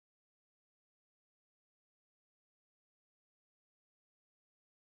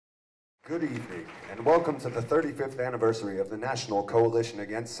Good evening, and welcome to the 35th anniversary of the National Coalition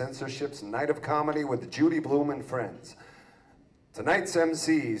Against Censorship's Night of Comedy with Judy Blume Friends. Tonight's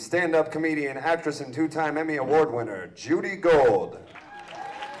MC, stand-up comedian, actress, and two-time Emmy Award winner, Judy Gold.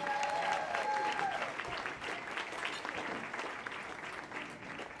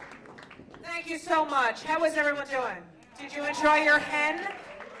 Thank you so much. How is everyone doing? Did you enjoy your hen?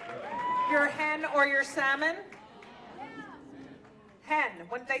 Your hen or your salmon? Hen.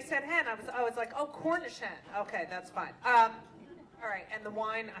 When they said hen, I was like, oh, Cornish hen. Okay, that's fine. All right, and the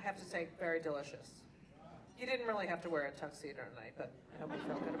wine, I have to say, very delicious. You didn't really have to wear a tuxedo tonight, but I hope you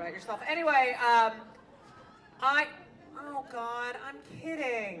feel good about yourself. Anyway, oh God, I'm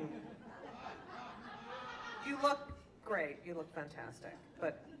kidding. You look great. You look fantastic,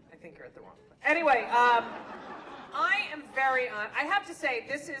 but I think you're at the wrong place. Anyway, I am very I have to say,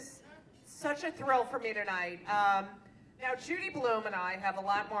 this is such a thrill for me tonight. Now, Judy Blume and I have a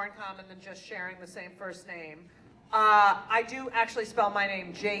lot more in common than just sharing the same first name. I do actually spell my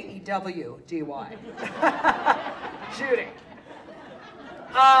name J-E-W-D-Y. Judy.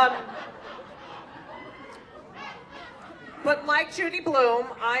 But like Judy Blume,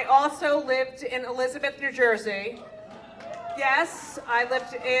 I also lived in Elizabeth, New Jersey. Yes, I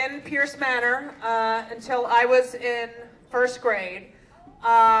lived in Pierce Manor until I was in first grade.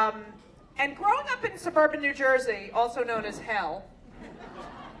 And growing up in suburban New Jersey, also known as hell,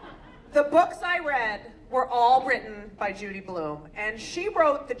 the books I read were all written by Judy Blume. And she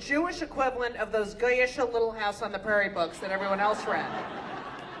wrote the Jewish equivalent of those Goyish Little House on the Prairie books that everyone else read,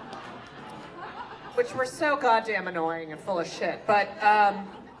 which were so goddamn annoying and full of shit. But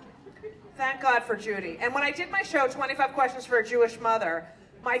thank God for Judy. And when I did my show, 25 Questions for a Jewish Mother,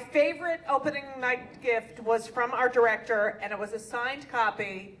 my favorite opening night gift was from our director, and it was a signed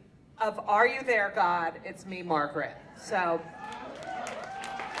copy of Are You There, God? It's Me, Margaret. So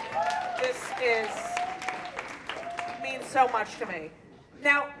this means so much to me.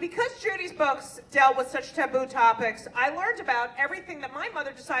 Now, because Judy's books dealt with such taboo topics, I learned about everything that my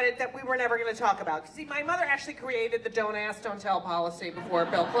mother decided that we were never going to talk about. See, my mother actually created the don't ask, don't tell policy before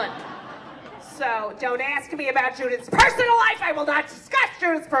Bill Clinton. So don't ask me about Judith's personal life. I will not discuss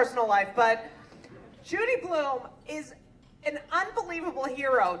Judith's personal life. But Judy Blume is an unbelievable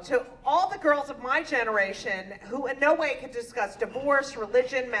hero to all the girls of my generation who in no way could discuss divorce,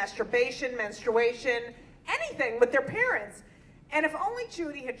 religion, masturbation, menstruation, anything with their parents. And if only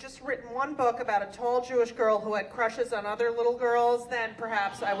Judy had just written one book about a tall Jewish girl who had crushes on other little girls, then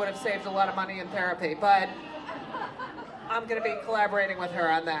perhaps I would have saved a lot of money in therapy. But I'm going to be collaborating with her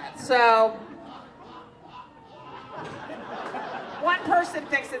on that. So one person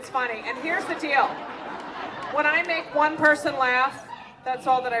thinks it's funny, and here's the deal. When I make one person laugh, that's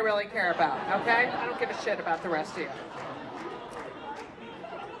all that I really care about, okay? I don't give a shit about the rest of you.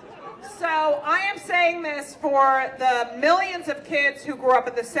 So I am saying this for the millions of kids who grew up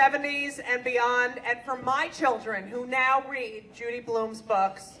in the 70s and beyond, and for my children who now read Judy Blume's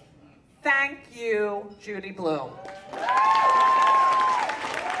books. Thank you, Judy Blume.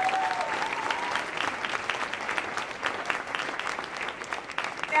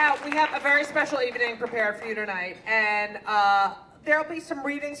 Now, we have a very special evening prepared for you tonight, and there'll be some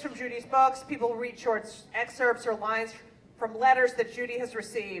readings from Judy's books. People will read short excerpts or lines from letters that Judy has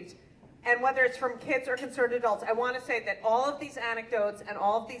received. And whether it's from kids or concerned adults, I want to say that all of these anecdotes and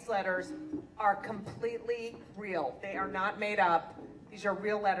all of these letters are completely real. They are not made up. These are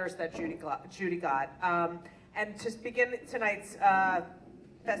real letters that Judy got. And to begin tonight's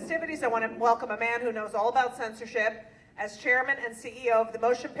festivities, I want to welcome a man who knows all about censorship. As chairman and CEO of the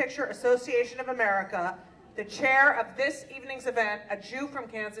Motion Picture Association of America, the chair of this evening's event, a Jew from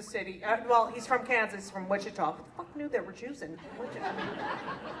Kansas City. Well, he's from Kansas, from Wichita. Who the fuck knew there were Jews in Wichita?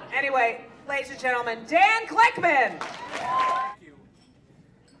 Anyway, ladies and gentlemen, Dan Glickman. Thank you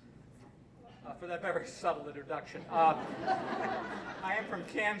for that very subtle introduction. I am from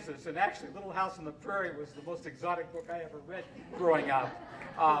Kansas, and actually Little House on the Prairie was the most exotic book I ever read growing up.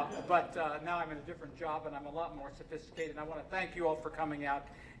 But now I'm in a different job, and I'm a lot more sophisticated. And I want to thank you all for coming out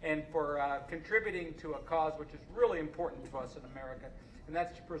and for contributing to a cause which is really important to us in America, and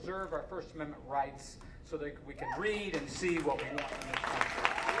that's to preserve our First Amendment rights so that we can read and see what we want in this country.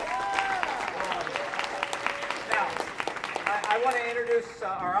 Now, I want to introduce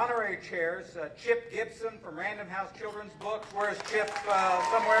our honorary chairs, Chip Gibson from Random House Children's Books. Where's Chip?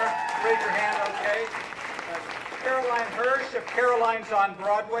 Somewhere? Raise your hand, okay. Caroline Hirsch, if Caroline's on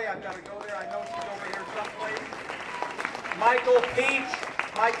Broadway, I've got to go there. I know she's over here someplace. Michael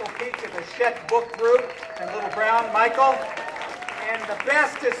Peach of the Shet Book Group and Little Brown. Michael. And the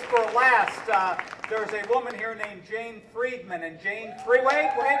best is for last. There's a woman here named Jane Friedman, and Jane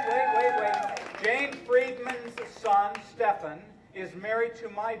Friedman's son, Stefan, is married to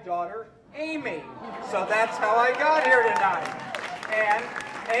my daughter, Amy. So that's how I got here tonight. And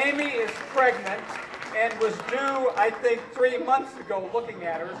Amy is pregnant and was due, I think, 3 months ago looking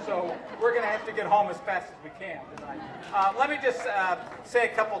at her, so we're going to have to get home as fast as we can tonight. Let me just say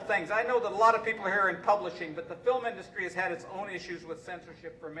a couple things. I know that a lot of people are here in publishing, but the film industry has had its own issues with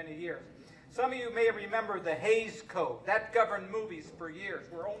censorship for many years. Some of you may remember the Hays Code. That governed movies for years,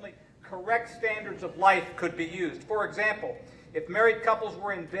 where only correct standards of life could be used. For example, if married couples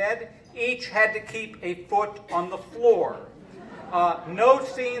were in bed, each had to keep a foot on the floor. No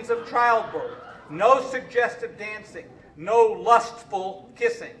scenes of childbirth. No suggestive dancing, no lustful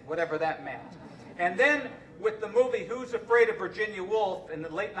kissing, whatever that meant. And then with the movie Who's Afraid of Virginia Woolf in the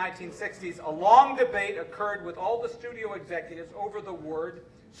late 1960s, a long debate occurred with all the studio executives over the word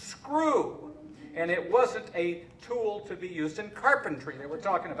screw. And it wasn't a tool to be used in carpentry they were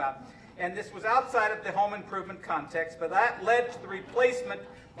talking about. And this was outside of the home improvement context, but that led to the replacement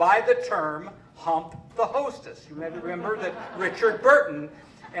by the term hump the hostess. You may remember that Richard Burton.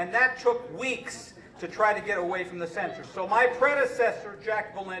 And that took weeks to try to get away from the censors. So my predecessor,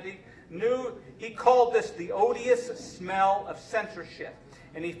 Jack Valenti, he called this the odious smell of censorship.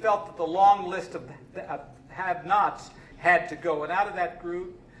 And he felt that the long list of have-nots had to go. And out of that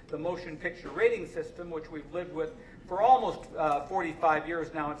grew the motion picture rating system, which we've lived with for almost 45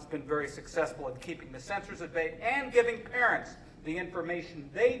 years now. It's been very successful in keeping the censors at bay and giving parents the information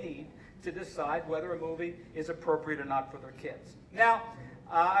they need to decide whether a movie is appropriate or not for their kids. Now,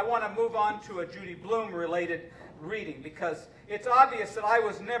 I want to move on to a Judy Blume related reading, because it's obvious that I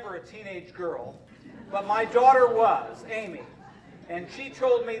was never a teenage girl, but my daughter was, Amy. And she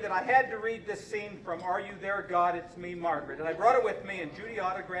told me that I had to read this scene from Are You There, God? It's Me, Margaret. And I brought it with me, and Judy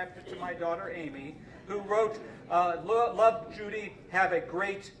autographed it to my daughter, Amy, who wrote, love Judy, have a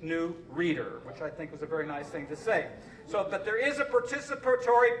great new reader, which I think was a very nice thing to say. So, but there is a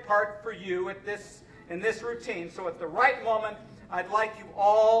participatory part for you in this routine, so at the right moment, I'd like you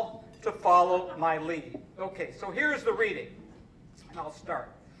all to follow my lead. Okay, so here's the reading, and I'll start.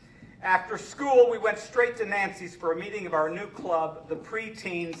 After school, we went straight to Nancy's for a meeting of our new club, the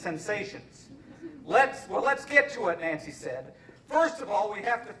Preteen Sensations. Let's get to it, Nancy said. First of all, we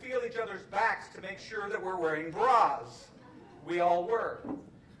have to feel each other's backs to make sure that we're wearing bras. We all were.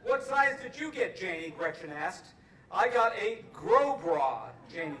 What size did you get, Janie? Gretchen asked. I got a grow bra,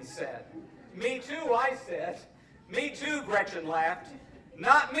 Janie said. Me too, I said. Me too, Gretchen laughed.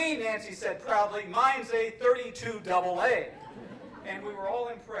 Not me, Nancy said proudly. Mine's a 32 AA. And we were all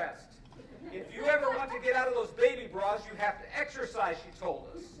impressed. If you ever want to get out of those baby bras, you have to exercise, she told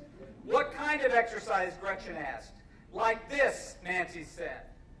us. What kind of exercise, Gretchen asked. Like this, Nancy said.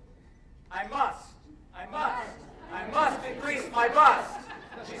 I must increase my bust.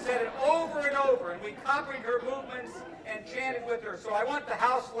 She said it over and over, and we copied her movements and chanted with her. So I want the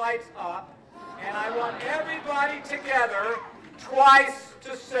house lights up. And I want everybody together twice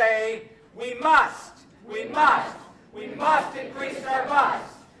to say, we must increase our bust.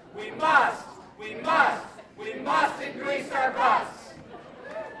 We must increase our bust.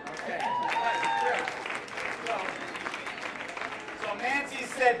 Okay, that's great. So Nancy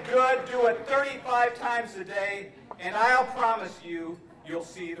said, good, do it 35 times a day, and I'll promise you, you'll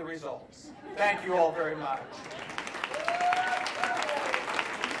see the results. Thank you all very much.